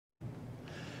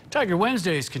Tiger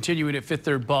Wednesdays continuing at Fifth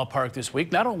Third Ballpark this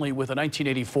week, not only with a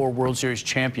 1984 World Series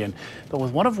champion, but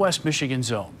with one of West Michigan's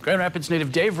own. Grand Rapids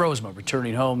native Dave Rozema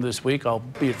returning home this week,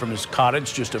 albeit from his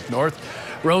cottage just up north.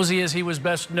 Rosie, as he was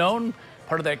best known,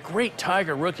 part of that great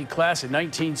Tiger rookie class in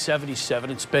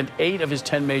 1977 and spent 8 of his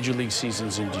 10 Major League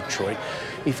seasons in Detroit.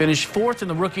 He finished 4th in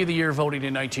the Rookie of the Year voting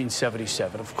in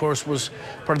 1977. Of course, was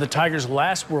part of the Tigers'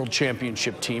 last World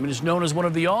Championship team and is known as one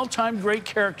of the all-time great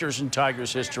characters in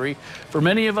Tigers history. For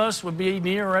many of us, would be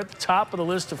near or at the top of the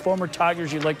list of former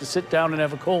Tigers you'd like to sit down and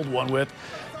have a cold one with,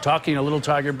 talking a little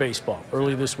Tiger baseball.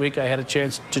 Early this week, I had a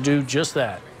chance to do just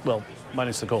that. Well,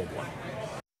 minus the cold one.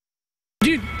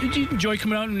 Did you enjoy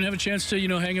coming out and have a chance to,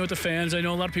 hang out with the fans? I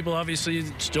know a lot of people obviously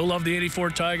still love the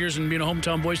 '84 Tigers, and being a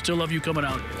hometown boy, still love you coming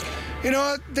out. You know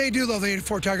what? They do love the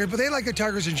 '84 Tigers, but they like the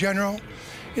Tigers in general.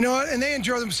 You know what? And they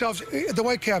enjoy themselves. The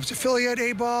Whitecaps, affiliate,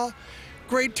 A-ball,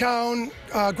 great town,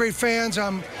 great fans.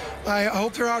 I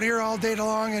hope they're out here all day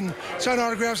long and sign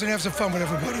autographs and have some fun with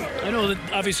everybody. I know that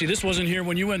obviously this wasn't here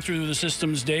when you went through the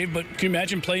systems, Dave, but can you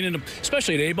imagine playing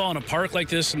especially at A-ball in a park like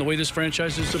this and the way this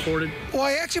franchise is supported? Well,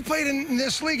 I actually played in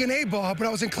this league in A-ball, but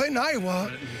I was in Clinton,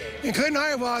 Iowa. In Clinton,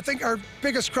 Iowa, I think our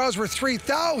biggest crowds were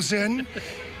 3,000.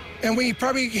 And we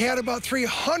probably had about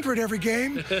 300 every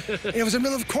game. And it was in the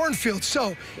middle of cornfields.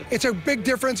 So it's a big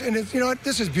difference, and you know what?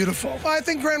 This is beautiful. I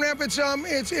think Grand Rapids,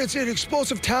 it's an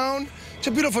explosive town. It's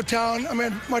a beautiful town. I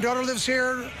mean, my daughter lives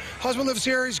here, husband lives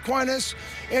here, he's Aquinas.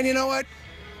 And you know what?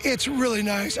 It's really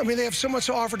nice. I mean, they have so much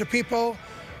to offer to people.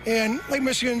 And Lake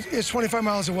Michigan is 25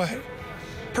 miles away.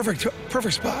 Perfect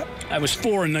spot. I was 4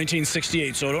 in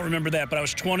 1968, so I don't remember that, but I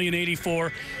was 20 in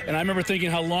 '84, and I remember thinking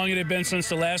how long it had been since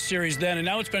the last series then, and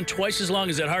now it's been twice as long.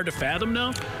 Is that hard to fathom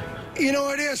now? You know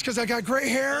it is, because I got gray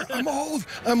hair, I'm old,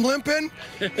 I'm limping.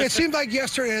 It seemed like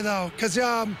yesterday, though, because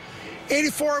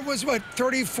 '84 was,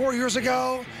 34 years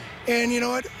ago, and you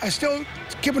know what? I still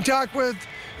keep in touch with,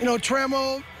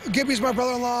 Trammell, Gibby's my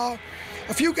brother-in-law,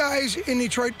 a few guys in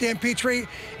Detroit, Dan Petrie,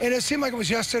 and it seemed like it was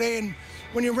yesterday, and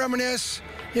when you reminisce,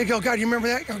 you go, God, you remember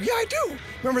that? You go, yeah, I do.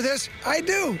 Remember this? I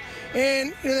do.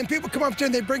 And then people come up to you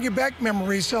and they bring you back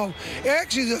memories. So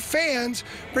actually the fans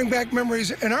bring back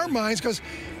memories in our minds because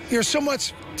there's so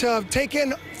much to take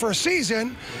in for a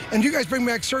season, and you guys bring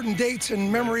back certain dates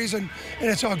and memories, and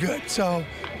it's all good. So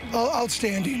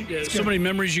outstanding. Yeah, so many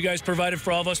memories you guys provided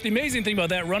for all of us. The amazing thing about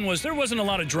that run was there wasn't a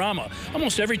lot of drama.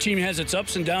 Almost every team has its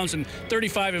ups and downs, and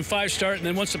 35-5 start, and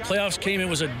then once the playoffs came, it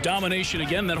was a domination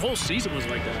again. That whole season was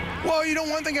like that. Well,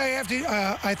 one thing I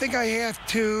think I have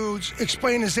to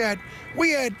explain is that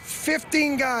we had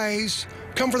 15 guys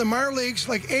come from the minor leagues,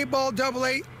 like A-ball,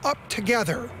 AA, up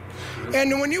together.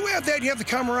 And when you have that, you have the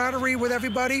camaraderie with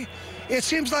everybody. It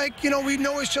seems like, we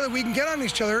know each other, we can get on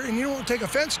each other, and you don't take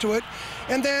offense to it.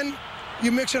 And then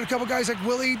you mix in a couple guys like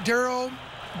Willie, Darryl,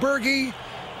 Bergie,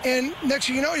 and next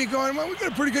thing you know, you're going, well, we've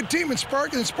got a pretty good team. And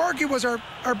Sparky was our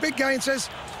big guy and says,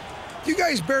 you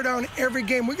guys bear down every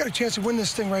game. We got a chance to win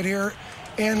this thing right here.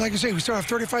 And like I say, we start off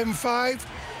 35-5,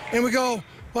 and we go,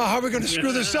 well, how are we going to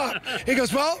screw this up? He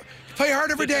goes, well, play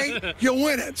hard every day, you'll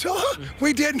win it. So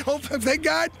we did, and hope, thank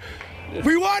God,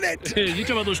 we won it. You talk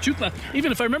about those two classes.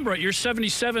 Even if I remember right, your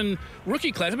 '77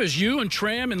 rookie class, it was you and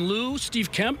Tram and Lou,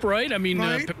 Steve Kemp, right? I mean,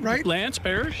 right. Lance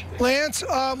Parrish. Lance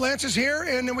is here,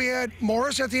 and then we had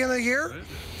Morris at the end of the year.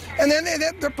 And then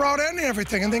they brought in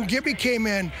everything. And then Gibby came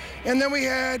in. And then we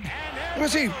had,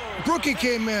 Brookie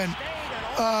came in.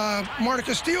 Marta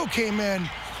Castillo came in.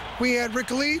 We had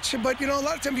Rick Leach. But, a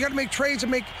lot of times you got to make trades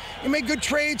and make good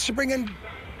trades to bring in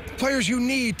players you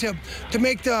need to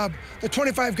make the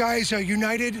 25 guys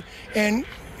united and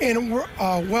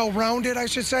well-rounded, I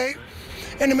should say,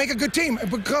 and to make a good team, a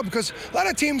good club, because a lot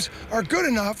of teams are good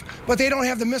enough, but they don't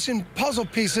have the missing puzzle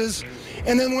pieces,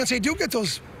 and then once they do get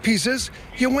those pieces,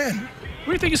 you win. What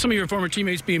do you think of some of your former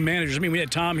teammates being managers? I mean, we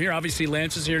had Tom here, obviously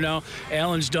Lance is here now,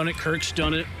 Alan's done it, Kirk's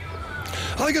done it.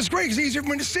 I think it's great because it's easier for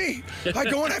me to see. I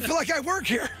go and I feel like I work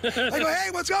here. I go, hey,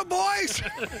 what's up, boys?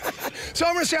 So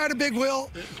I'm going to say I had a big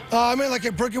will. Like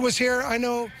if Brookie was here, I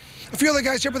know a few other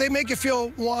guys here, but they make you feel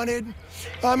wanted.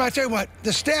 I tell you what,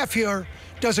 the staff here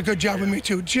does a good job with me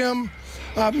too. Jim,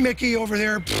 Mickey over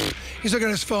there, he's looking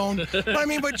at his phone.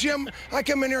 But Jim, I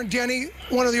come in here, and Denny,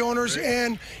 one of the owners,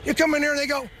 and you come in here and they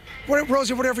go,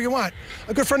 Rosie, whatever you want.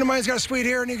 A good friend of mine's got a suite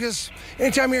here, and he goes,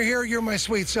 anytime you're here, you're my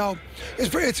suite. So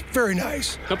it's very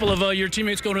nice. A couple of your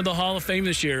teammates going to the Hall of Fame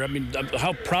this year. I mean,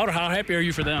 how proud or how happy are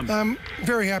you for them? I'm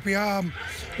very happy.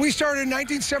 We started in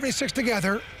 1976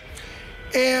 together,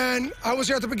 and I was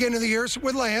there at the beginning of the year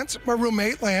with Lance, my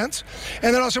roommate, Lance.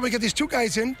 And then also we get these two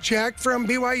guys in, Jack from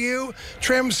BYU,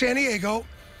 Tram San Diego.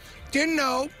 didn't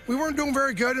know. We weren't doing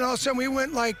very good, and all of a sudden we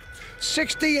went like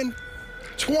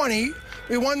 60-20.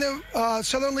 We won the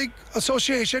Southern League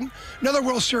Association, another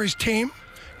World Series team,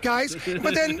 guys.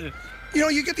 But then, you know,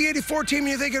 you get the '84 team, and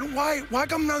you're thinking, why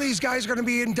come none of these guys are going to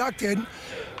be inducted?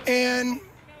 And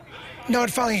no,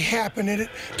 it finally happened, and it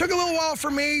took a little while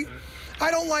for me. I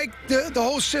don't like the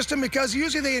whole system because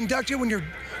usually they induct you when you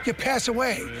pass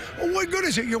away. Well, what good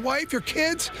is it? Your wife, your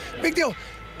kids? Big deal.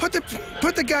 Put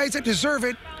the guys that deserve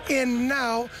it in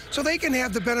now so they can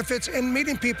have the benefits and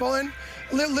meeting people and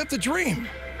live the dream.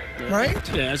 Right?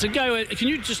 Yeah, as a guy, can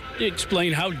you just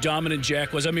explain how dominant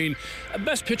Jack was? I mean,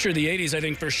 best pitcher of the 80s, I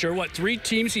think, for sure. What, 3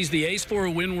 teams he's the ace for,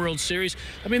 win World Series?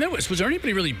 I mean, was there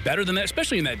anybody really better than that,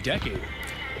 especially in that decade?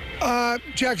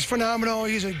 Jack's phenomenal.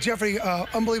 He's a definitely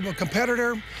unbelievable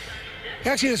competitor.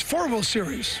 Actually, he has 4 World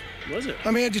Series. Was it? I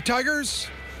mean, he had the Tigers,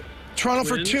 Toronto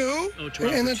for 2,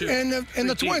 and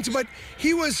the Twins. But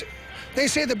he was, they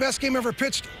say the best game ever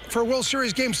pitched for World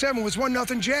Series Game 7 was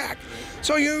 1-0 Jack.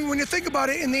 So when you think about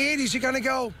it, in the 80s, you kind of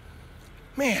go,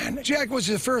 man, Jack was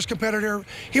the first competitor.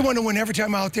 He wanted to win every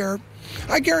time out there.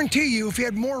 I guarantee you, if he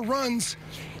had more runs,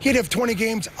 he'd have 20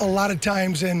 games a lot of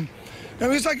times. And you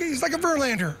know, he's like a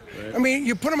Verlander. Right. I mean,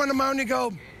 you put him on the mound, you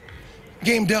go,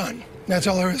 game done. That's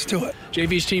all there is to it.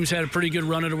 JV's teams had a pretty good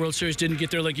run at the World Series, didn't get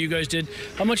there like you guys did.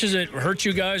 How much does it hurt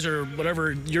you guys, or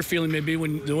whatever your feeling may be,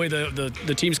 when the way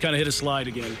the teams kind of hit a slide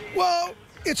again? Well,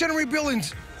 it's in a rebuilding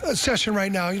session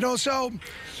right now, you know. So,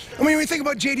 I mean, when you think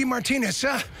about J.D. Martinez,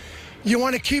 you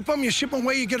want to keep him, you ship him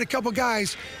away, you get a couple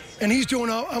guys, and he's doing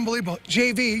unbelievable.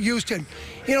 JV, Houston,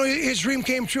 you know, his dream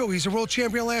came true. He's a world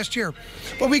champion last year.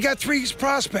 But we got 3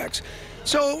 prospects.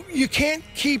 So you can't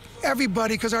keep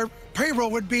everybody because our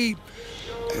payroll would be,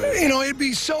 you know, it'd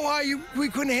be so high we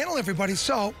couldn't handle everybody.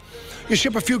 So you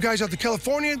ship a few guys out to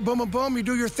California, boom, boom, boom, you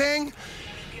do your thing.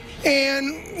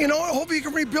 And, you know, hopefully you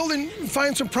can rebuild and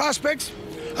find some prospects.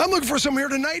 I'm looking for some here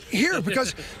tonight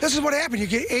because this is what happened. You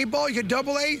get A-ball, you get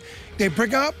double A, they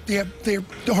bring up, they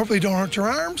hopefully don't hurt your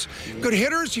arms. Good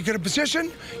hitters, you get a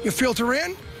position, you filter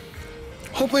in.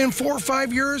 Hopefully in 4 or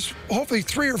 5 years, hopefully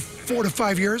 3 or 4 to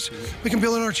 5 years, we can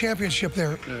build another championship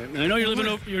there. Right. I know you're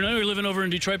living over in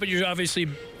Detroit, but you're obviously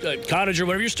cottage or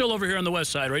whatever. You're still over here on the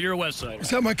west side, right? You're a west side.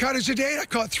 So my cottage today, I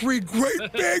caught 3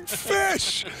 great big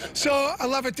fish. So I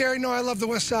love it there. You know, I love the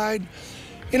west side.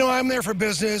 You know, I'm there for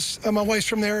business. My wife's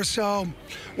from there. So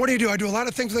what do? I do a lot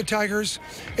of things with the Tigers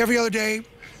every other day.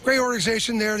 Great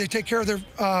organization there. They take care of their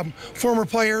former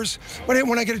players. But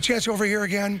when I get a chance over here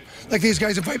again, like these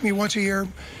guys invite me once a year,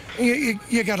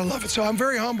 you got to love it. So I'm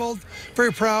very humbled,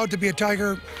 very proud to be a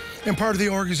Tiger and part of the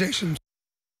organization.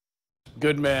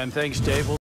 Good man. Thanks, Dave.